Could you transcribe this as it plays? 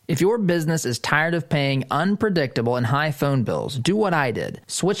If your business is tired of paying unpredictable and high phone bills, do what I did.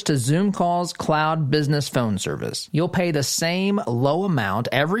 Switch to Zoom Call's cloud business phone service. You'll pay the same low amount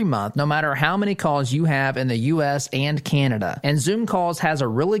every month, no matter how many calls you have in the U.S. and Canada. And Zoom Calls has a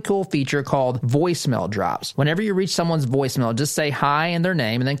really cool feature called voicemail drops. Whenever you reach someone's voicemail, just say hi and their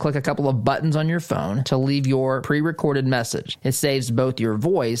name, and then click a couple of buttons on your phone to leave your pre-recorded message. It saves both your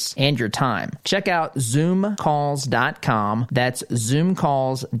voice and your time. Check out zoomcalls.com. That's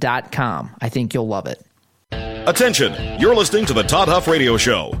zoomcalls.com. I think you'll love it. Attention, you're listening to the Todd Huff Radio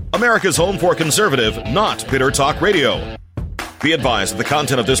Show, America's home for conservative, not bitter talk radio. Be advised that the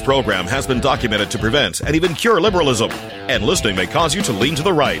content of this program has been documented to prevent and even cure liberalism, and listening may cause you to lean to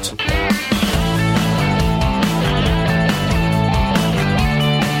the right.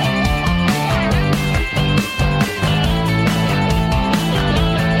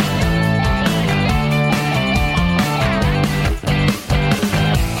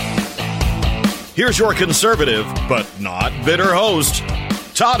 Here's your conservative, but not bitter host,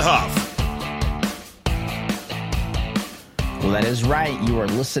 Todd Huff. Well, that is right. You are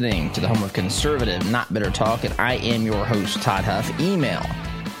listening to the home of conservative, not bitter talk, and I am your host, Todd Huff. Email,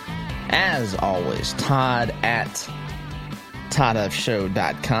 as always, Todd at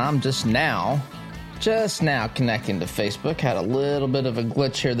ToddHuffShow.com. Just now connecting to Facebook. Had a little bit of a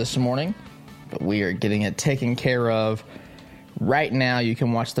glitch here this morning, but we are getting it taken care of. Right now, you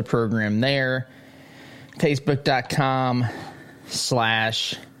can watch the program there.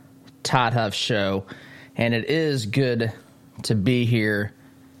 Facebook.com/Todd Huff Show. And it is good to be here.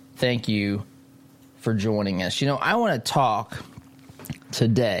 Thank you for joining us. You know, I want to talk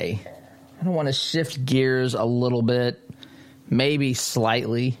today. I want to shift gears a little bit, maybe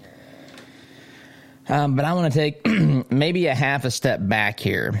slightly. But I want to take maybe a half a step back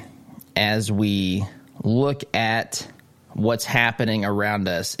here as we look at what's happening around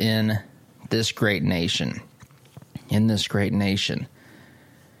us in this great nation.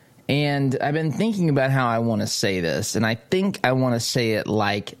 And I've been thinking about how I want to say this, and I think I want to say it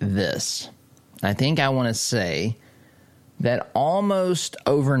like this. I think I want to say that almost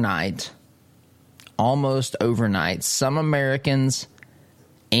overnight, some Americans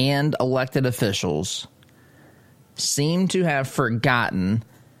and elected officials seem to have forgotten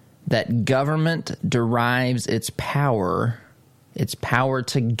that government derives its power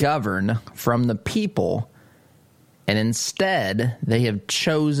to govern from the people, and instead they have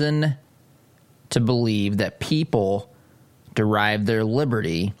chosen to believe that people derive their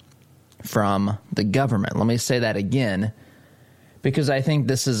liberty from the government. Let me say that again, because I think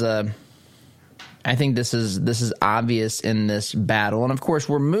this is obvious in this battle. And of course,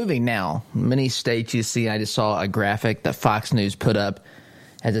 we're moving now. Many states, you see, I just saw a graphic that Fox News put up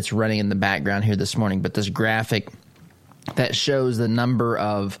as it's running in the background here this morning, but this graphic that shows the number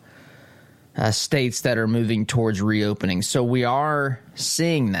of states that are moving towards reopening. So we are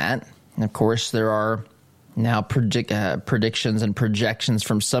seeing that. And of course, there are now predictions and projections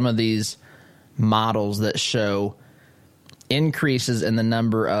from some of these models that show increases in the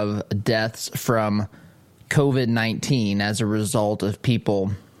number of deaths from COVID-19 as a result of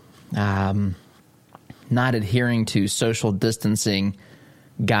people not adhering to social distancing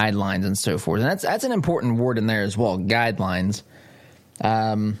guidelines and so forth. And that's an important word in there as well, guidelines.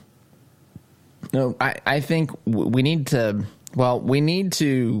 I think we need to,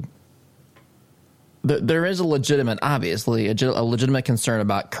 there is a legitimate concern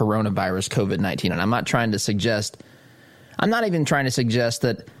about coronavirus, COVID-19. And I'm not even trying to suggest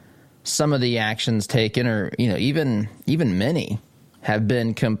that some of the actions taken or, even many have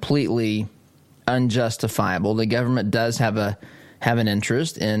been completely unjustifiable. The government does have an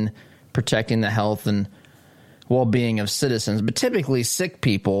interest in protecting the health and well-being of citizens, but typically sick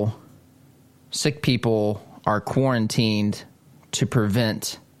people are quarantined to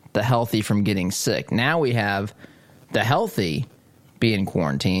prevent the healthy from getting sick. Now we have the healthy being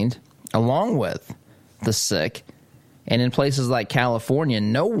quarantined along with the sick, and in places like California,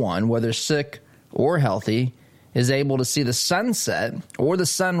 no one, whether sick or healthy, is able to see the sunset or the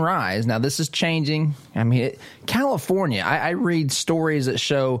sunrise. Now, this is changing. I mean, California, I read stories that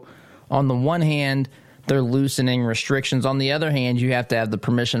show, on the one hand, they're loosening restrictions. On the other hand, you have to have the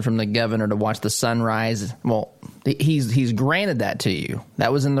permission from the governor to watch the sunrise. Well, he's granted that to you.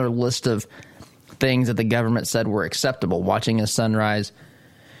 That was in their list of things that the government said were acceptable, watching a sunrise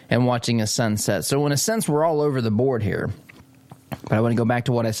and watching a sunset. So in a sense, we're all over the board here. But I want to go back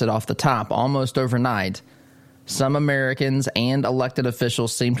to what I said off the top. Almost overnight, some Americans and elected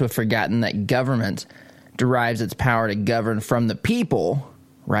officials seem to have forgotten that government derives its power to govern from the people,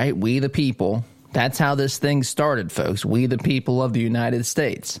 right? We the people, That's how this thing started, folks. We, the people of the United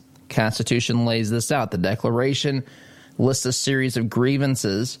States. Constitution lays this out. The Declaration lists a series of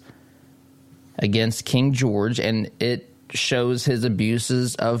grievances against King George, and it shows his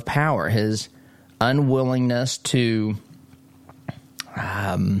abuses of power, his unwillingness to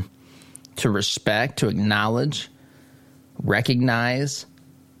respect, to acknowledge, recognize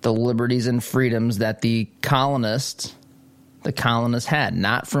the liberties and freedoms that the colonists had,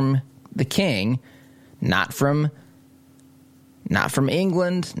 not from the king, not from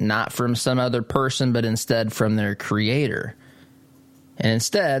England, not from some other person, but instead from their creator. And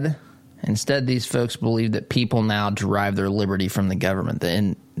instead these folks believe that people now derive their liberty from the government.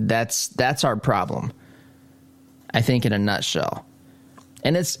 And that's our problem, I think, in a nutshell.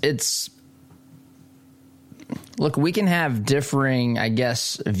 And it's look, we can have differing, I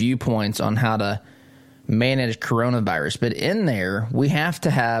guess, viewpoints on how to manage coronavirus, but in there, we have to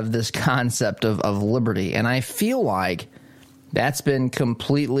have this concept of liberty. And I feel like that's been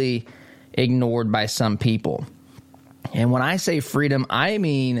completely ignored by some people. And when I say freedom, I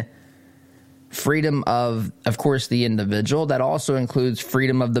mean freedom of course, the individual. That also includes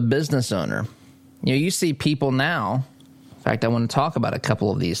freedom of the business owner. You see people now, in fact, I want to talk about a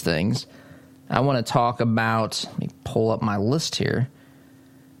couple of these things. I want to talk about, let me pull up my list here.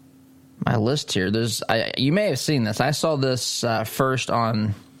 You may have seen this. I saw this first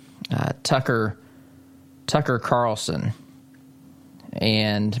on Tucker Carlson.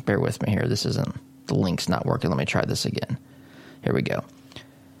 And bear with me here. The link's not working. Let me try this again. Here we go.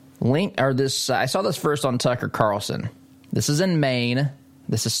 I saw this first on Tucker Carlson. This is in Maine.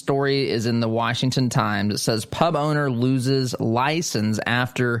 This story is in the Washington Times. It says pub owner loses license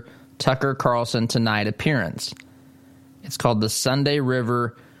after Tucker Carlson Tonight appearance. It's called the Sunday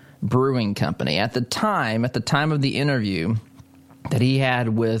River Brewing Company. At the time of the interview that he had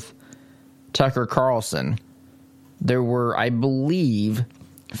with Tucker Carlson, there were, I believe,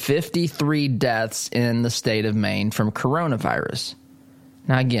 53 deaths in the state of Maine from coronavirus.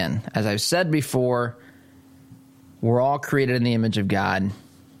 Now, again, as I've said before, we're all created in the image of God,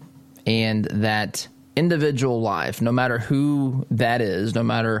 and that individual life, no matter who that is, no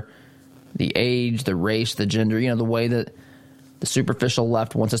matter the age, the race, the gender, the way that the superficial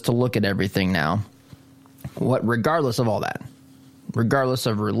left wants us to look at everything now, regardless of all that, regardless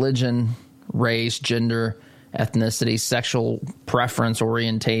of religion, race, gender, ethnicity, sexual preference,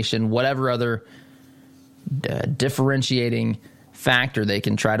 orientation, whatever other differentiating factor they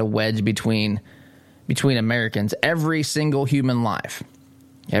can try to wedge between Americans, every single human life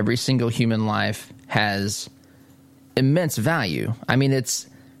has immense value. I mean, it's,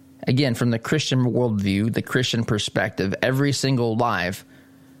 again, from the Christian worldview, the Christian perspective, every single life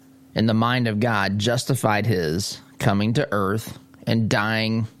in the mind of God justified his coming to earth and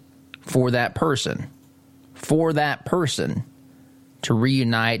dying for that person to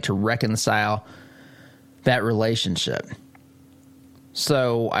reunite, to reconcile that relationship.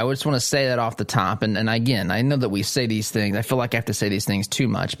 So I just want to say that off the top. And again, I know that we say these things. I feel like I have to say these things too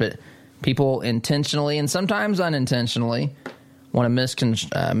much, but people intentionally and sometimes unintentionally want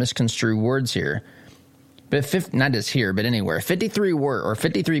to misconstrue words here. But not just here, but anywhere.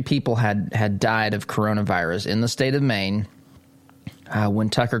 53 people had died of coronavirus in the state of Maine when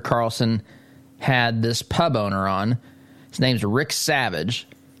Tucker Carlson had this pub owner on. His name's Rick Savage.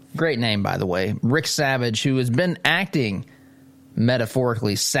 Great name, by the way. Rick Savage, who has been acting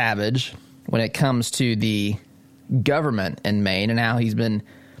metaphorically savage when it comes to the government in Maine and how he's been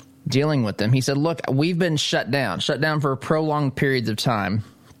dealing with them. He said, look, we've been shut down for prolonged periods of time.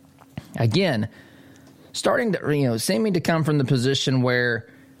 Again, starting to, seeming to come from the position where,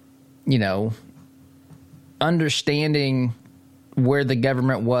 understanding where the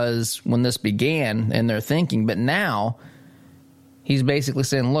government was when this began in their thinking. But now he's basically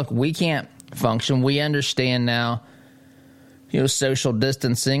saying, look, we can't function. We understand now, social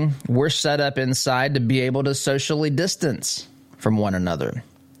distancing. We're set up inside to be able to socially distance from one another.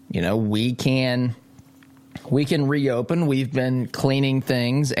 We can reopen. We've been cleaning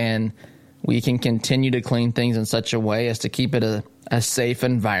things, and we can continue to clean things in such a way as to keep it a safe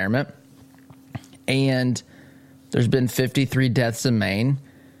environment. And there's been 53 deaths in Maine.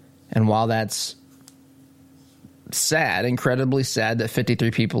 And while that's sad, incredibly sad that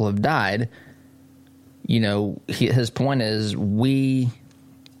 53 people have died, his point is we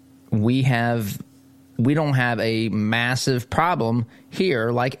don't have a massive problem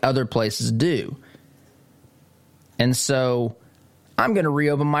here like other places do. And so I'm going to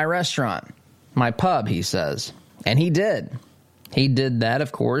reopen my restaurant, my pub, he says. And he did. He did that,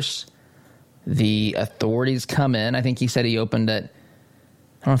 of course. The authorities come in. I think he said he opened at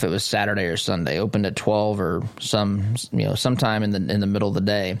I don't know if it was Saturday or Sunday, opened at 12 or sometime in the middle of the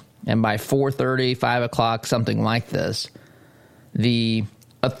day. And by 4:30, 5 o'clock, something like this, the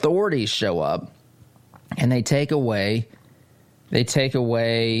authorities show up and they take away a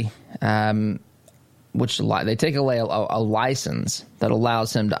license that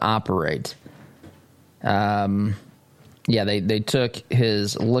allows him to operate. They took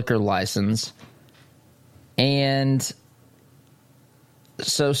his liquor license, and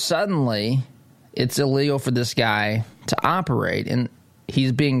so suddenly it's illegal for this guy to operate, and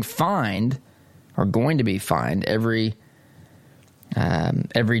he's being fined, or going to be fined, every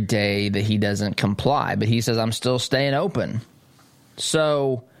day that he doesn't comply. But he says, I'm still staying open.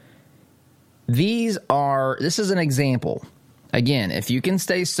 So this is an example. Again, if you can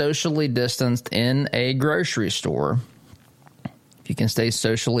stay socially distanced in a grocery store, and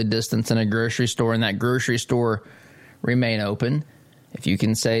that grocery store remain open, if you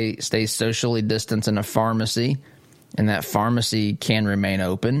can stay socially distanced in a pharmacy and that pharmacy can remain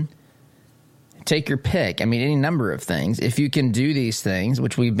open, take your pick. I mean, any number of things. If you can do these things,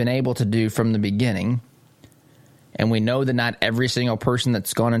 which we've been able to do from the beginning, and we know that not every single person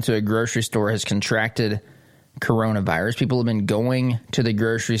that's gone into a grocery store has contracted coronavirus. People have been going to the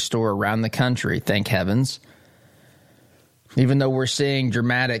grocery store around the country, thank heavens. Even though we're seeing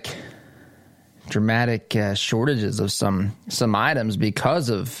dramatic shortages of some items because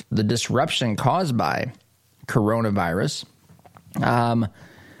of the disruption caused by coronavirus,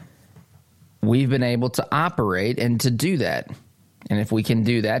 we've been able to operate and to do that. And if we can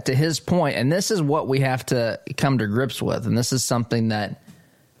do that, to his point, and this is what we have to come to grips with, and this is something that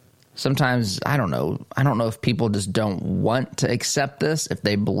sometimes, I don't know if people just don't want to accept this, if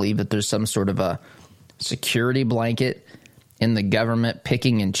they believe that there's some sort of a security blanket in the government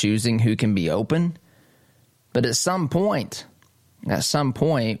picking and choosing who can be open. But at some point,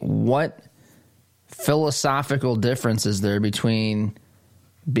 what philosophical difference is there between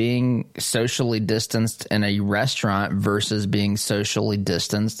being socially distanced in a restaurant versus being socially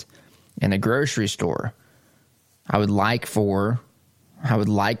distanced in a grocery store? I would like for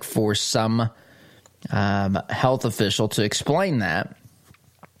some health official to explain that.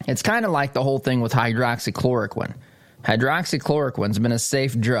 It's kind of like the whole thing with hydroxychloroquine. Hydroxychloroquine's been a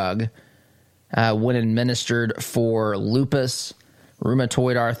safe drug when administered for lupus,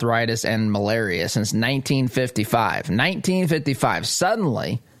 rheumatoid arthritis, and malaria since 1955. 1955.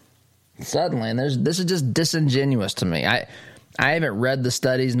 Suddenly, and this is just disingenuous to me. I haven't read the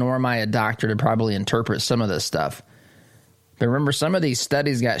studies, nor am I a doctor to probably interpret some of this stuff. But remember, some of these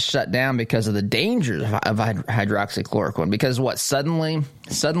studies got shut down because of the dangers of hydroxychloroquine. Because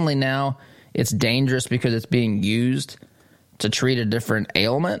suddenly now it's dangerous because it's being used to treat a different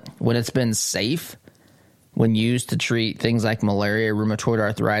ailment when it's been safe when used to treat things like malaria, rheumatoid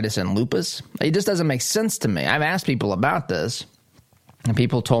arthritis, and lupus. It just doesn't make sense to me. I've asked people about this, and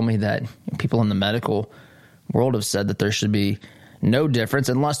people told me that people in the medical world have said that there should be no difference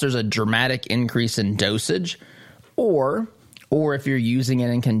unless there's a dramatic increase in dosage, or if you're using it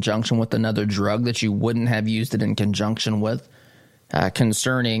in conjunction with another drug that you wouldn't have used it in conjunction with,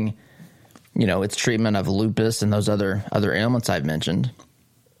 concerning, its treatment of lupus and those other ailments I've mentioned.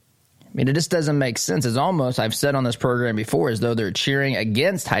 I mean, it just doesn't make sense. It's almost, I've said on this program before, as though they're cheering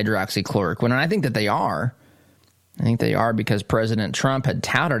against hydroxychloroquine, and I think that they are. I think they are because President Trump had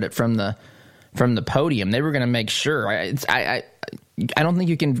touted it from the podium. They were going to make sure. I don't think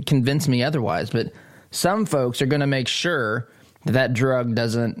you can convince me otherwise, but some folks are going to make sure that drug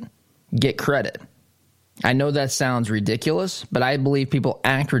doesn't get credit. I know that sounds ridiculous, but I believe people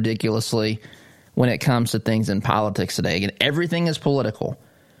act ridiculously when it comes to things in politics today. Again, everything is political.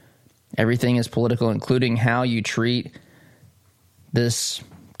 Everything is political, including how you treat this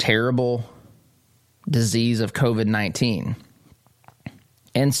terrible disease of COVID-19.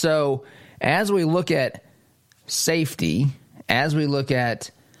 And so as we look at safety, as we look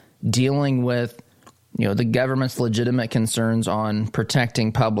at dealing with the government's legitimate concerns on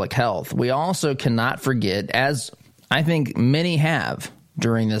protecting public health, we also cannot forget, as I think many have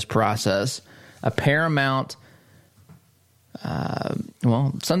during this process, a paramount,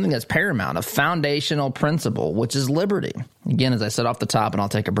 something that's paramount, a foundational principle, which is liberty. Again, as I said off the top, and I'll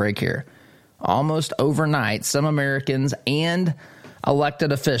take a break here, almost overnight, some Americans and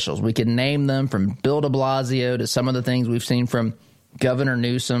elected officials, we could name them from Bill de Blasio to some of the things we've seen from Governor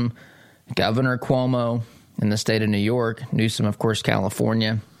Newsom, Governor Cuomo in the state of New York, Newsom, of course,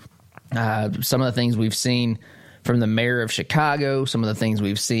 California. Some of the things we've seen from the mayor of Chicago, some of the things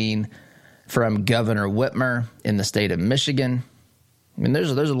we've seen from Governor Whitmer in the state of Michigan. I mean,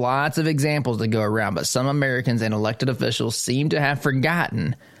 there's lots of examples that go around, but some Americans and elected officials seem to have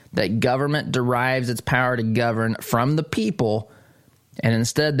forgotten that government derives its power to govern from the people, and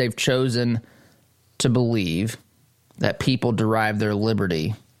instead they've chosen to believe that people derive their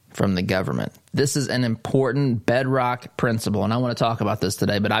liberty from the government. This is an important bedrock principle, and I want to talk about this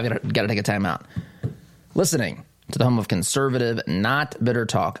today, but I've got to take a time out. Listening to the home of conservative, not bitter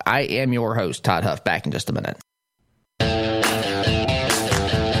talk. I am your host, Todd Huff. Back in just a minute.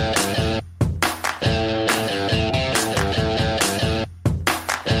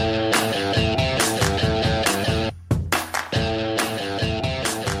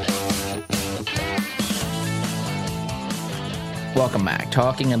 Welcome back.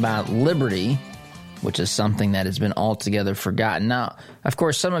 Talking about liberty, which is something that has been altogether forgotten. Now, of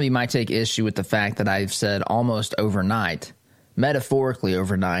course, some of you might take issue with the fact that I've said almost overnight, metaphorically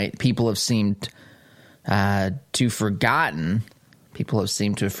overnight, people have seemed to have forgotten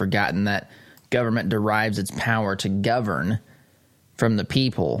that government derives its power to govern from the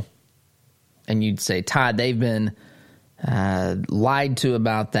people. And you'd say, Todd, they've been lied to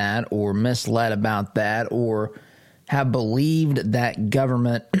about that, or misled about that, or have believed that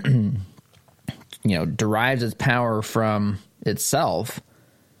government derives its power from itself.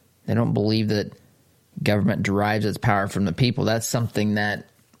 They don't believe that government derives its power from the people. That's something that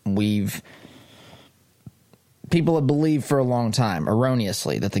people have believed for a long time,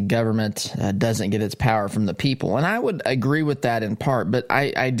 erroneously, that the government doesn't get its power from the people. And I would agree with that in part, but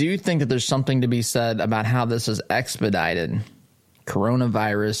I do think that there's something to be said about how this is expedited.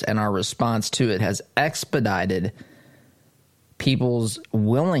 Coronavirus and our response to it has expedited people's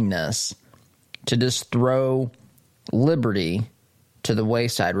willingness to just throw liberty to the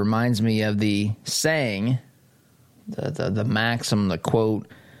wayside. Reminds me of the saying, the maxim, the quote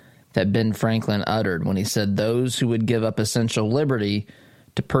that Ben Franklin uttered when he said, "Those who would give up essential liberty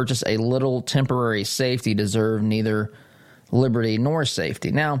to purchase a little temporary safety deserve neither liberty nor safety."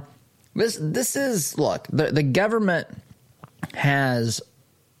 Now, this is, look, the government has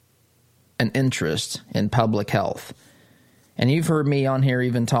an interest in public health. And you've heard me on here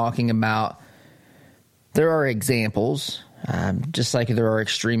even talking about there are examples, just like there are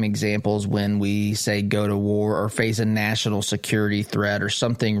extreme examples when we say go to war or face a national security threat or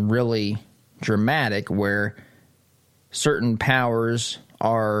something really dramatic where certain powers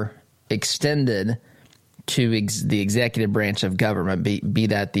are extended to the executive branch of government, be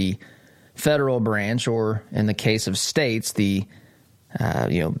that the federal branch or, in the case of states, the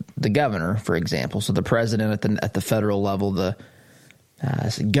governor, for example. So the president at the federal level, the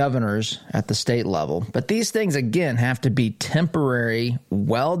governors at the state level. But these things, again, have to be temporary,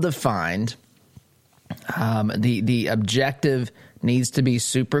 well-defined. The objective needs to be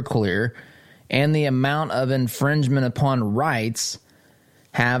super clear, and the amount of infringement upon rights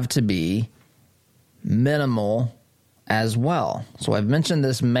have to be minimal as well. So I've mentioned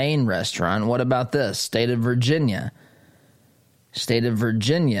this Maine restaurant. What about this? State of Virginia. State of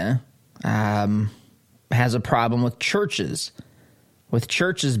Virginia has a problem with churches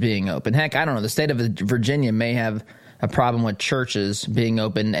being open. Heck, I don't know. The state of Virginia may have a problem with churches being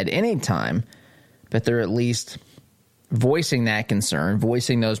open at any time, but they're at least voicing that concern,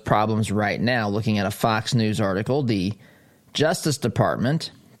 voicing those problems right now. Looking at a Fox News article, the Justice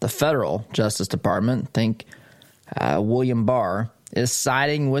Department, the federal Justice Department, think William Barr, is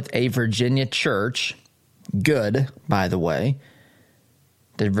siding with a Virginia church. Good, by the way.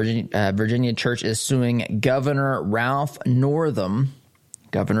 The Virginia church is suing Governor Ralph Northam,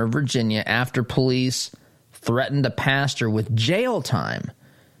 governor of Virginia, after police threatened a pastor with jail time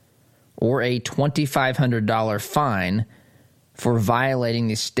or a $2,500 fine for violating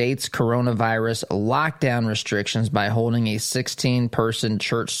the state's coronavirus lockdown restrictions by holding a 16-person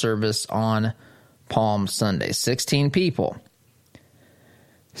church service on Palm Sunday. 16 people.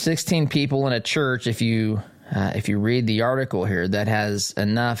 16 people in a church, if you read the article here, that's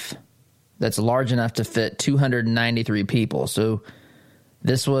large enough to fit 293 people. So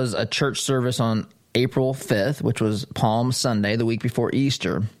this was a church service on April 5th, which was Palm Sunday, the week before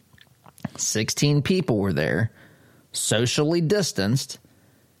Easter. 16 people were there, socially distanced.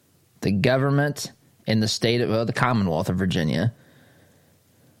 The government in the state of the Commonwealth of Virginia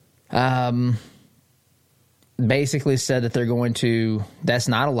basically said that that's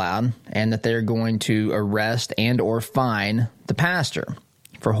not allowed, and that they're going to arrest and or fine the pastor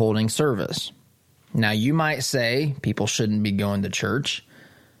for holding service. Now, you might say people shouldn't be going to church.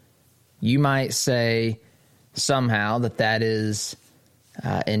 You might say somehow that is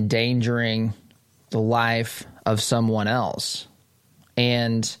endangering the life of someone else.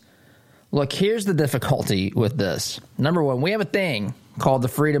 And look, here's the difficulty with this. Number one, we have a thing called the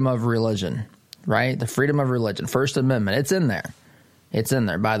freedom of religion, right? The freedom of religion, First Amendment. It's in there. It's in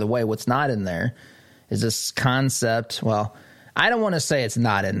there. By the way, what's not in there is this concept. Well, I don't want to say it's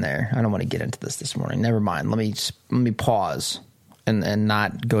not in there. I don't want to get into this morning. Never mind. Let me pause and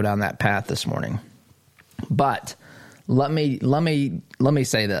not go down that path this morning. But let me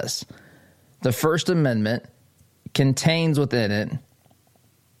say this. The First Amendment contains within it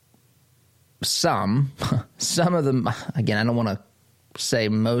some of them, again, I don't want to say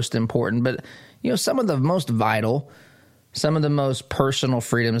most important, but some of the most vital, some of the most personal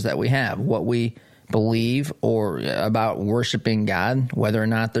freedoms that we have, what we believe or about worshiping God, whether or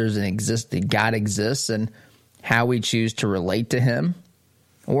not God exists, and how we choose to relate to him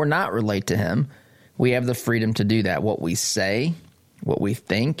or not relate to him. We have the freedom to do that. What we say, what we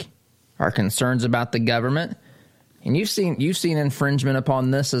think, our concerns about the government, and you've seen infringement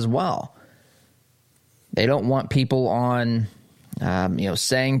upon this as well. They don't want people on,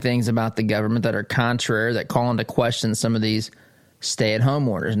 saying things about the government that are contrary, that call into question some of these stay-at-home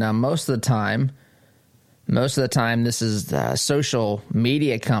orders. Now, most of the time, this is social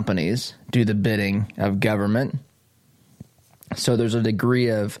media companies do the bidding of government. So there's a degree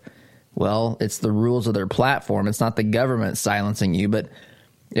of, it's the rules of their platform. It's not the government silencing you, but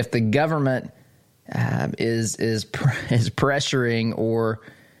if the government is pressuring or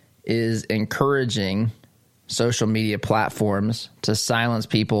is encouraging social media platforms to silence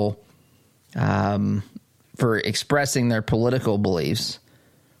people for expressing their political beliefs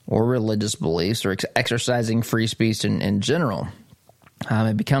or religious beliefs or exercising free speech in general,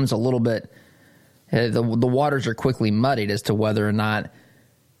 it becomes a little bit the waters are quickly muddied as to whether or not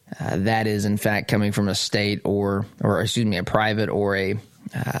that is in fact coming from a state or a private or a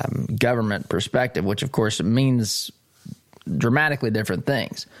government perspective, which of course means dramatically different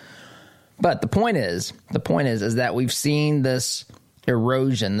things. But the point is that we've seen this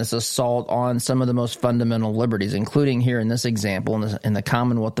erosion, this assault on some of the most fundamental liberties, including here in this example in the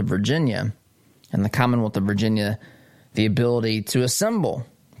Commonwealth of Virginia. In the Commonwealth of Virginia, the ability to assemble,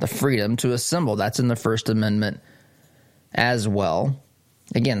 the freedom to assemble, that's in the First Amendment as well.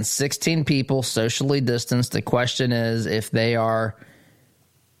 Again, 16 people socially distanced. The question is if they're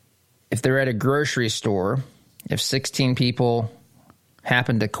at a grocery store, if 16 people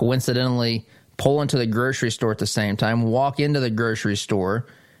happen to coincidentally pull into the grocery store at the same time, walk into the grocery store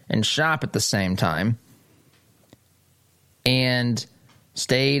and shop at the same time, and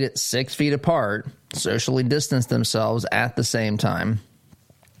stayed 6 feet apart, socially distanced themselves at the same time,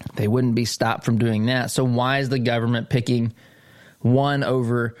 they wouldn't be stopped from doing that. So why is the government picking one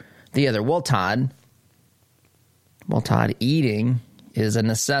over the other? Well, Todd, eating is a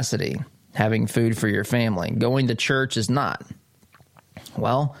necessity. Having food for your family. Going to church is not.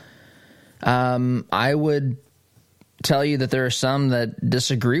 Well, I would tell you that there are some that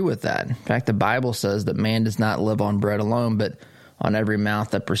disagree with that. In fact, the Bible says that man does not live on bread alone, but on every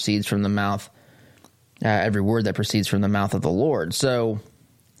mouth that proceeds from the mouth, every word that proceeds from the mouth of the Lord. So,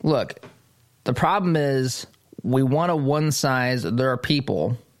 look, the problem is there are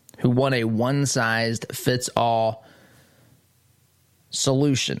people who want a one-size-fits-all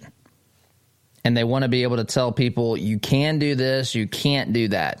solution. And they want to be able to tell people, you can do this, you can't do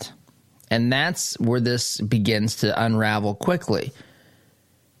that. And that's where this begins to unravel quickly.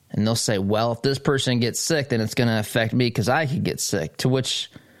 And they'll say, well, if this person gets sick, then it's going to affect me because I could get sick. To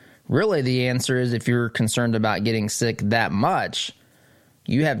which really the answer is, if you're concerned about getting sick that much,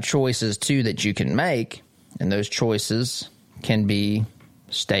 you have choices too that you can make. And those choices can be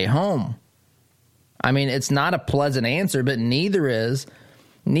stay home. I mean, it's not a pleasant answer, but neither is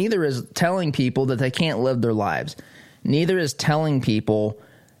telling people that they can't live their lives. Neither is telling people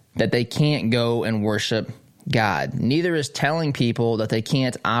that they can't go and worship God. Neither is telling people that they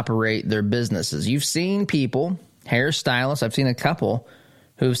can't operate their businesses. You've seen people, hairstylists, I've seen a couple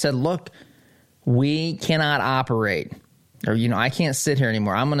who've said, look, we cannot operate. Or, I can't sit here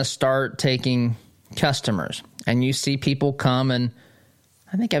anymore. I'm going to start taking customers. And you see people come, and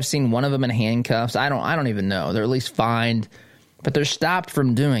I think I've seen one of them in handcuffs. I don't even know. They're at least fined, but they're stopped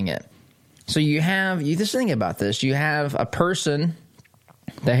from doing it. So you just think about this. You have a person,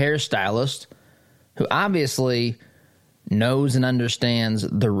 the hairstylist, who obviously knows and understands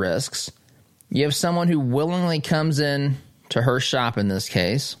the risks. You have someone who willingly comes in to her shop in this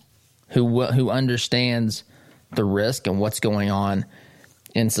case, who understands the risk and what's going on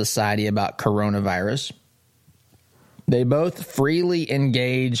in society about coronavirus. They both freely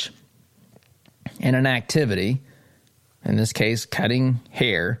engage in an activity, in this case, cutting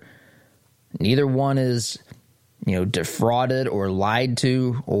hair. Neither one is, defrauded or lied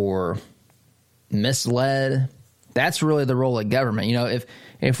to or misled That's really the role of government.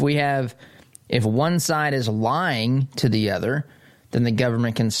 If one side is lying to the other, then the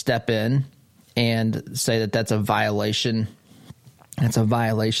government can step in and say that that's a violation. It's a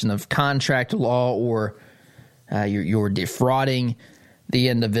violation of contract law, or you're defrauding the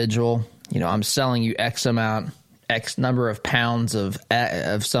individual. I'm selling you X number of pounds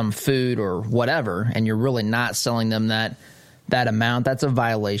of some food or whatever, and you're really not selling them that amount. That's a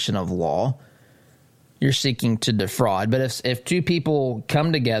violation of law. You're seeking to defraud. But if two people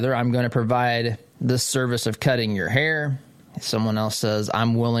come together, I'm going to provide this service of cutting your hair. If someone else says,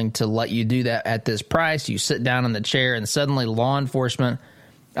 I'm willing to let you do that at this price, you sit down in the chair, and suddenly law enforcement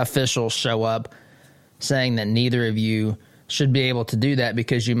officials show up saying that neither of you should be able to do that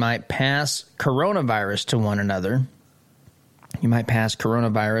because you might pass coronavirus to one another. You might pass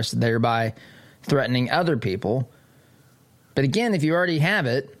coronavirus, thereby threatening other people. But again, if you already have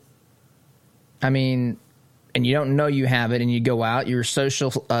it, and you don't know you have it, and you go out, you're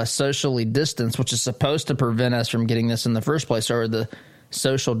socially distanced, which is supposed to prevent us from getting this in the first place. Or the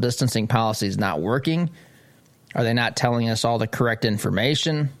social distancing policy is not working? Are they not telling us all the correct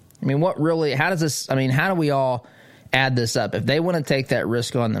information? How do we all add this up? If they want to take that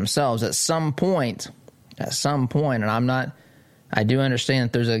risk on themselves at some point, and I do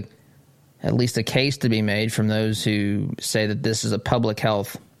understand that there's at least a case to be made from those who say that this is a public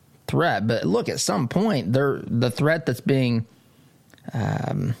health threat. But look, at some point, the threat that's being,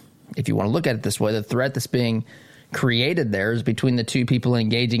 if you want to look at it this way, the threat that's being created there is between the two people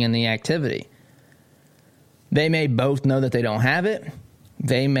engaging in the activity. They may both know that they don't have it.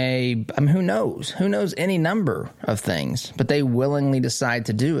 They may, who knows? Who knows any number of things, but they willingly decide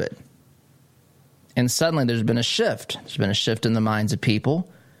to do it. And suddenly there's been a shift. There's been a shift in the minds of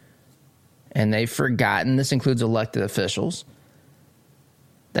people, and they've forgotten, this includes elected officials,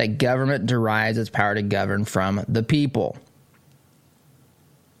 that government derives its power to govern from the people.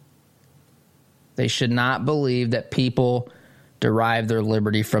 They should not believe that people derive their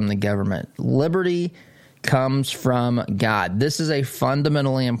liberty from the government. Liberty comes from God. This is a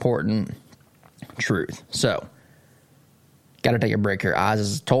fundamentally important truth. So, got to take a break here. Oz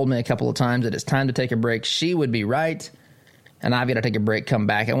has told me a couple of times that it's time to take a break. She would be right, and I've got to take a break, come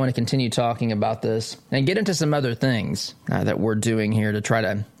back. I want to continue talking about this and get into some other things that we're doing here to try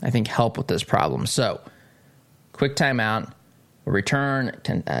to, I think, help with this problem. So, quick time out. We'll return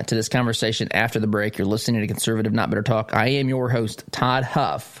to this conversation after the break. You're listening to Conservative Not Bitter Talk. I am your host, Todd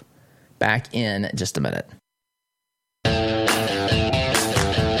Huff. Back in just a minute.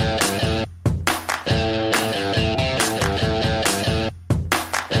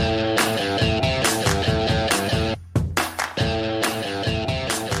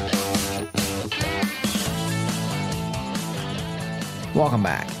 Welcome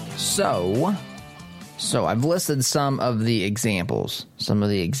back. So I've listed some of the examples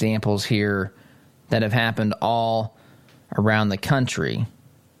here that have happened all around the country,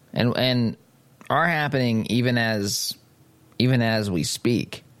 and are happening even as we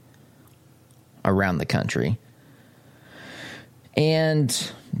speak around the country.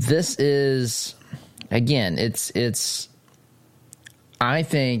 And this is, again, it's I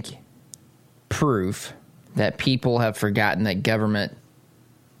think proof that people have forgotten that government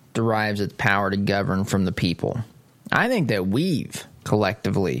derives its power to govern from the people. I think that we've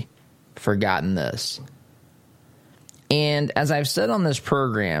collectively forgotten this. And as I've said on this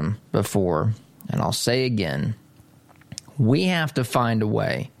program before, and I'll say again, we have to find a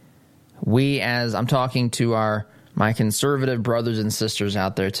way. I'm talking to my conservative brothers and sisters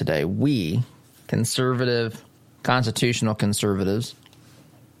out there today, we, constitutional conservatives,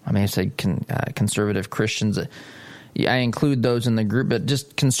 I may have said conservative Christians, I include those in the group, but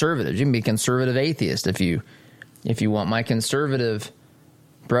just conservatives. You can be conservative atheist if you want. My conservative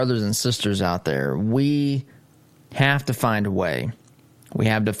brothers and sisters out there, we have to find a way. We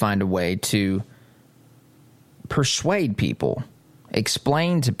have to find a way to persuade people,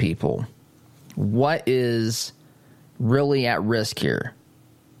 explain to people what is really at risk here.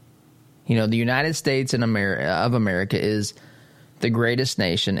 The United States of America is the greatest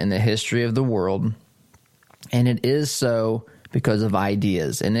nation in the history of the world. And it is so because of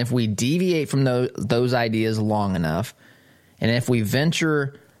ideas. And if we deviate from those ideas long enough, and if we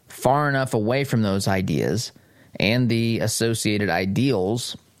venture far enough away from those ideas and the associated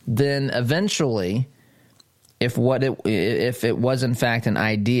ideals, then eventually, if it was in fact an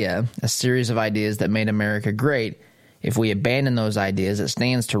idea, a series of ideas that made America great, if we abandon those ideas, it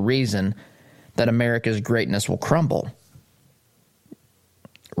stands to reason that America's greatness will crumble.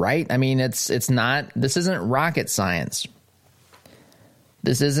 Right? This isn't rocket science.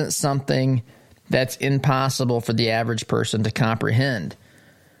 This isn't something that's impossible for the average person to comprehend.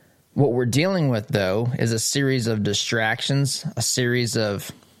 What we're dealing with, though, is a series of distractions, a series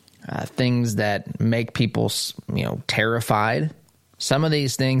of things that make people, terrified. Some of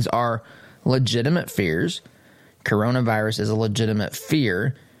these things are legitimate fears. Coronavirus is a legitimate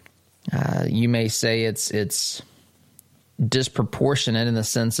fear. You may say it's disproportionate in the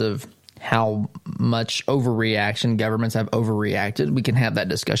sense of how much overreaction governments have overreacted. We can have that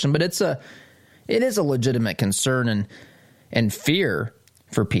discussion, but it is a legitimate concern and fear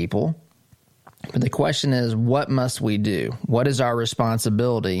for people. But the question is, what must we do? What is our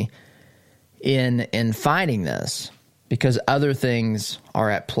responsibility in fighting this? Because other things are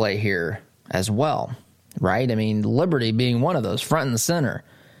at play here as well, right? I mean, liberty being one of those, front and center.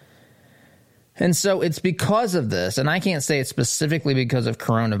 And so it's because of this, and I can't say it's specifically because of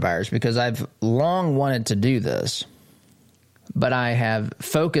coronavirus, because I've long wanted to do this, but I have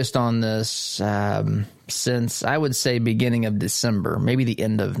focused on this since, I would say, beginning of December, maybe the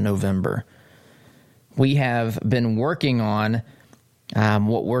end of November. We have been working on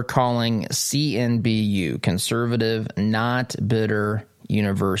what we're calling CNBU, Conservative Not Bitter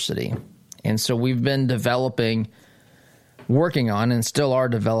University. And so we've been working on and still are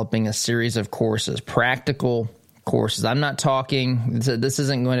developing a series of courses, practical courses. I'm not talking, this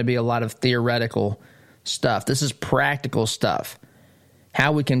isn't going to be a lot of theoretical stuff. This is practical stuff.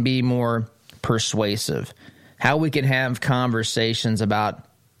 How we can be more persuasive, how we can have conversations about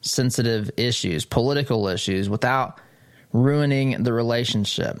sensitive issues, political issues, without ruining the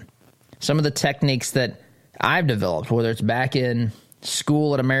relationship. Some of the techniques that I've developed, whether it's back in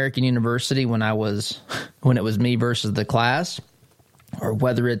school at American University when it was me versus the class, or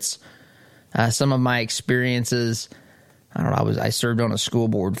whether it's some of my experiences. I don't know. I served on a school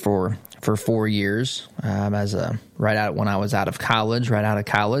board for 4 years right out of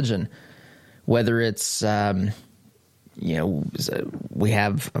college, and whether it's we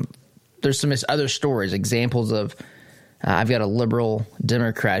have there's some other stories, examples of I've got a liberal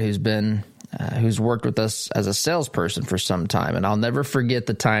Democrat who's worked with us as a salesperson for some time. And I'll never forget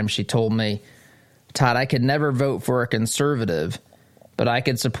the time she told me, Todd, I could never vote for a conservative, but I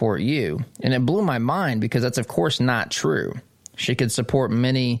could support you. And it blew my mind because that's, of course, not true. She could support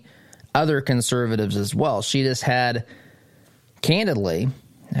many other conservatives as well. She just had, candidly,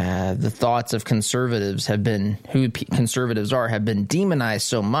 the thoughts of conservatives have been demonized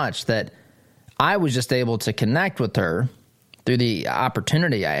so much that I was just able to connect with her through the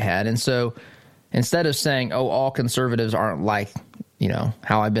opportunity I had. And so instead of saying, oh, all conservatives aren't like,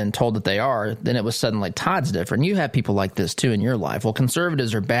 how I've been told that they are, then it was suddenly Todd's different. You have people like this too in your life. Well,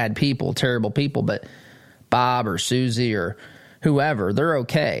 conservatives are bad people, terrible people, but Bob or Susie or whoever, they're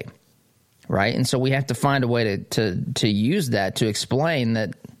okay, right? And so we have to find a way to use that to explain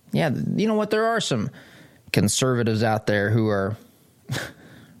that, yeah, you know what, there are some conservatives out there who are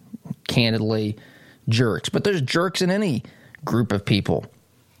candidly jerks, but there's jerks in any group of people.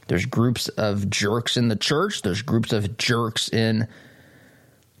 There's groups of jerks in the church. There's groups of jerks in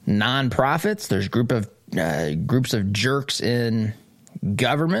nonprofits. There's groups of jerks in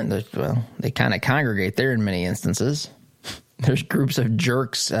government. They kind of congregate there in many instances. There's groups of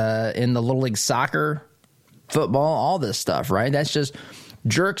jerks in the Little League soccer, football, all this stuff, right? That's just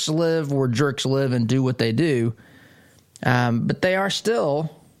jerks live where jerks live and do what they do. But they are still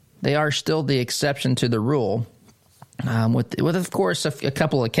the exception to the rule. With of course a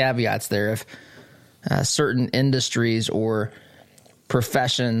couple of caveats there. If certain industries or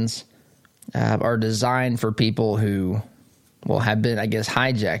professions are designed for people who have been, I guess,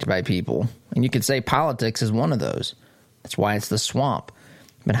 hijacked by people, and you could say politics is one of those. That's why it's the swamp.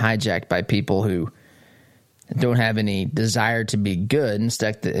 Been hijacked by people who don't have any desire to be good.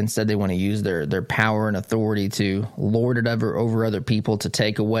 Instead they want to use their power and authority to lord it over other people, to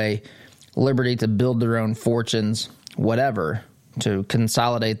take away liberty, to build their own fortunes, whatever, to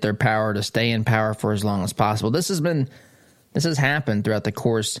consolidate their power, to stay in power for as long as possible. This has happened throughout the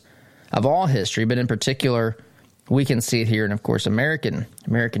course of all history, but in particular, we can see it here in, of course, American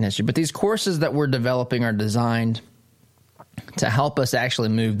history. But these courses that we're developing are designed to help us actually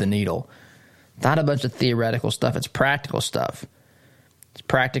move the needle. Not a bunch of theoretical stuff. It's practical stuff. It's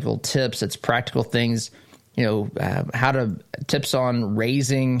practical tips. It's practical things, tips on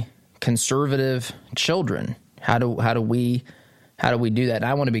raising conservative children. How do we do that? And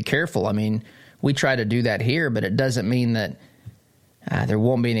I want to be careful. I mean, we try to do that here, but it doesn't mean that there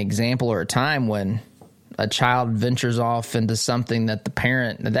won't be an example or a time when a child ventures off into something that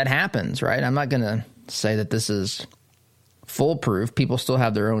that happens, right? I'm not going to say that this is foolproof. People still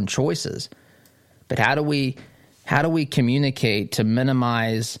have their own choices. But how do we communicate to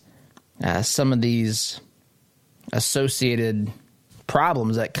minimize some of these associated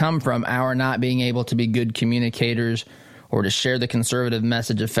problems that come from our not being able to be good communicators or to share the conservative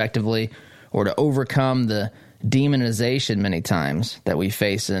message effectively or to overcome the demonization many times that we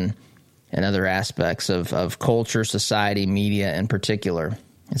face in other aspects of culture, society, media in particular.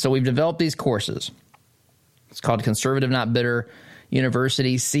 And so we've developed these courses. It's called Conservative Not Bitter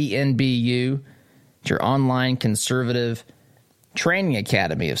University, CNBU. It's your online conservative training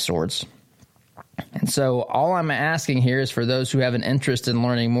academy of sorts. And so all I'm asking here is for those who have an interest in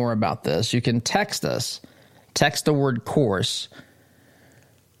learning more about this, you can text us. Text the word course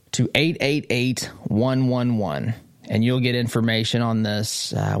to 888-111, and you'll get information on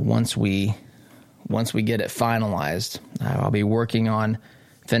this once we get it finalized. I'll be working on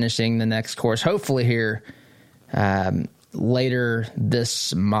finishing the next course, hopefully here later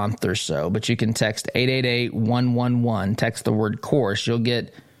this month or so. But you can text 888-111, text the word course. You'll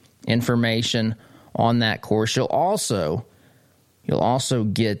get information on that course. You'll also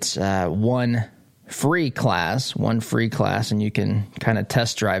get one free class, and you can kind of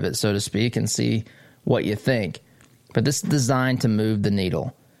test drive it, so to speak, and see what you think. But this is designed to move the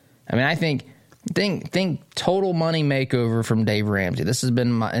needle. I mean, I think total money makeover from Dave Ramsey. This has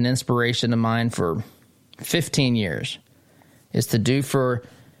been an inspiration of mine for 15 years, is to do for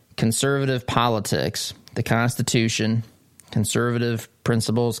conservative politics, the Constitution, conservative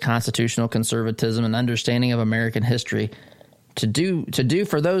principles, constitutional conservatism, and understanding of American history, to do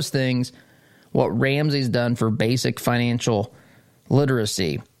for those things what Ramsey's done for basic financial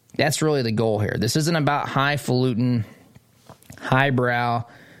literacy. That's really the goal here. This isn't about highfalutin, highbrow,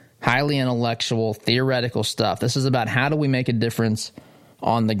 highly intellectual, theoretical stuff. This is about how do we make a difference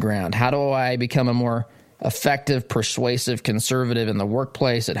on the ground? How do I become a more effective, persuasive conservative in the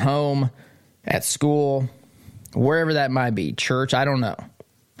workplace, at home, at school, wherever that might be, church, I don't know.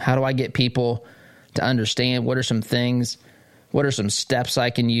 How do I get people to understand what are some things, what are some steps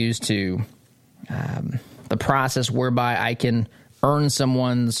I can use to the process whereby I can earn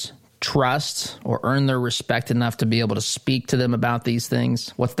someone's trust or earn their respect enough to be able to speak to them about these things?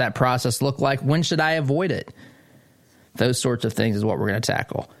 What's that process look like? When should I avoid it? Those sorts of things is what we're going to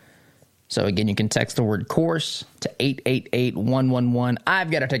tackle. So again, you can text the word course to 888-111.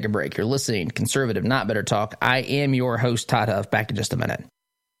 I've got to take a break. You're listening to Conservative Not Better Talk. I am your host, Todd Huff. Back in just a minute.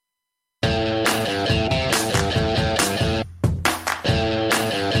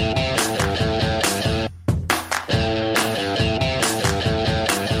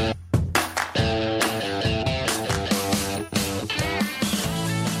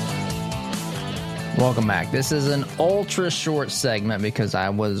 Welcome back. This is an ultra short segment because I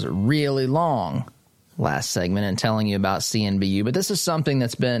was really long last segment in telling you about CNBU, but this is something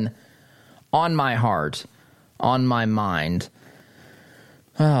that's been on my heart, on my mind.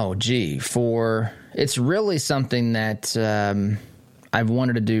 It's really something that I've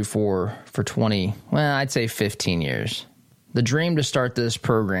wanted to do for 20, well, I'd say 15 years. The dream to start this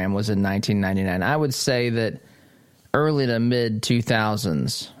program was in 1999. I would say that early to mid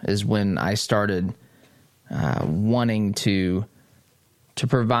 2000s is when I started wanting to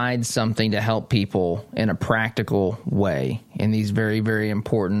provide something to help people in a practical way in these very, very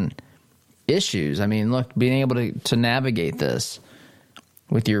important issues. I mean, look, being able to navigate this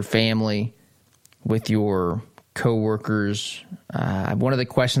with your family, with your coworkers. One of the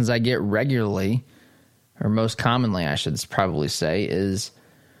questions I get regularly, or most commonly, I should probably say, is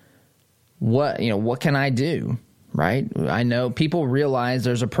what can I do? Right? I know people realize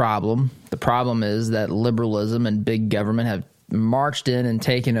there's a problem. The problem is that liberalism and big government have marched in and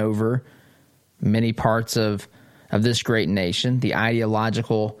taken over many parts of this great nation. The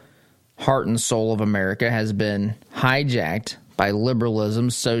ideological heart and soul of America has been hijacked by liberalism,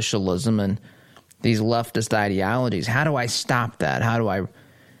 socialism, and these leftist ideologies. How do I stop that? How do I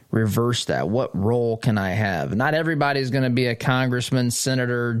reverse that? What role can I have? Not everybody's going to be a congressman,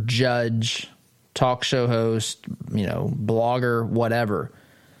 senator, judge, talk show host, blogger, whatever.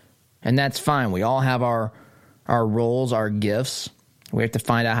 And that's fine. We all have our roles, our gifts. We have to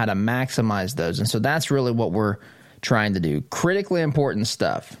find out how to maximize those. And so that's really what we're trying to do. Critically important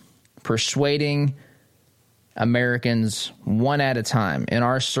stuff. Persuading Americans one at a time in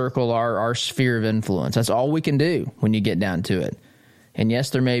our circle, our sphere of influence. That's all we can do when you get down to it. And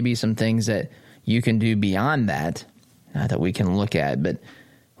yes, there may be some things that you can do beyond that that we can look at, but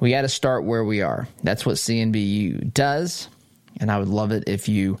we got to start where we are. That's what CNBU does, and I would love it if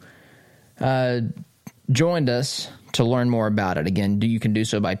you joined us to learn more about it. Again, you can do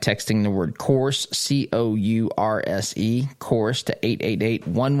so by texting the word course, COURSE, course, to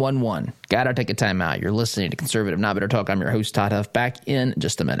 888-111. Got to take a time out. You're listening to Conservative Not Better Talk. I'm your host, Todd Huff. Back in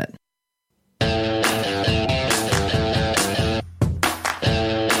just a minute.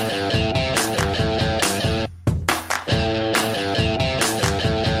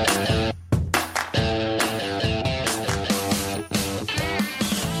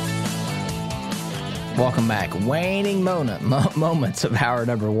 Welcome back. Waning moments of hour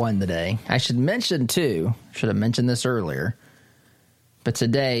number 1 today. I should have mentioned this earlier, but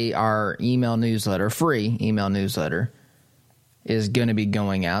today our email newsletter, free email newsletter, is going to be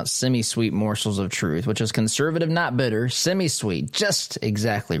going out. Semi-sweet morsels of truth, which is conservative, not bitter. Semi-sweet, just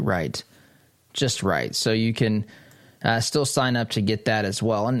exactly right. Just right. So you can still sign up to get that as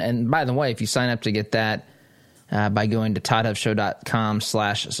well. And by the way, if you sign up to get that, by going to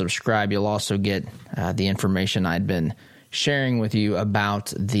toddhuffshow.com/subscribe, you'll also get the information I'd been sharing with you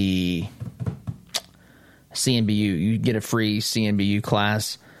about the CNBU. You get a free CNBU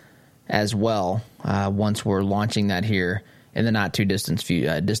class as well once we're launching that here in the not too distant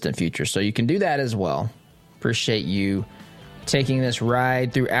future. So you can do that as well. Appreciate you taking this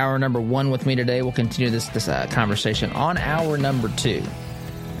ride through hour number 1 with me today. We'll continue this conversation on hour number 2.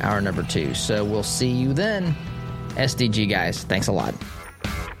 So we'll see you then. SDG guys, thanks a lot.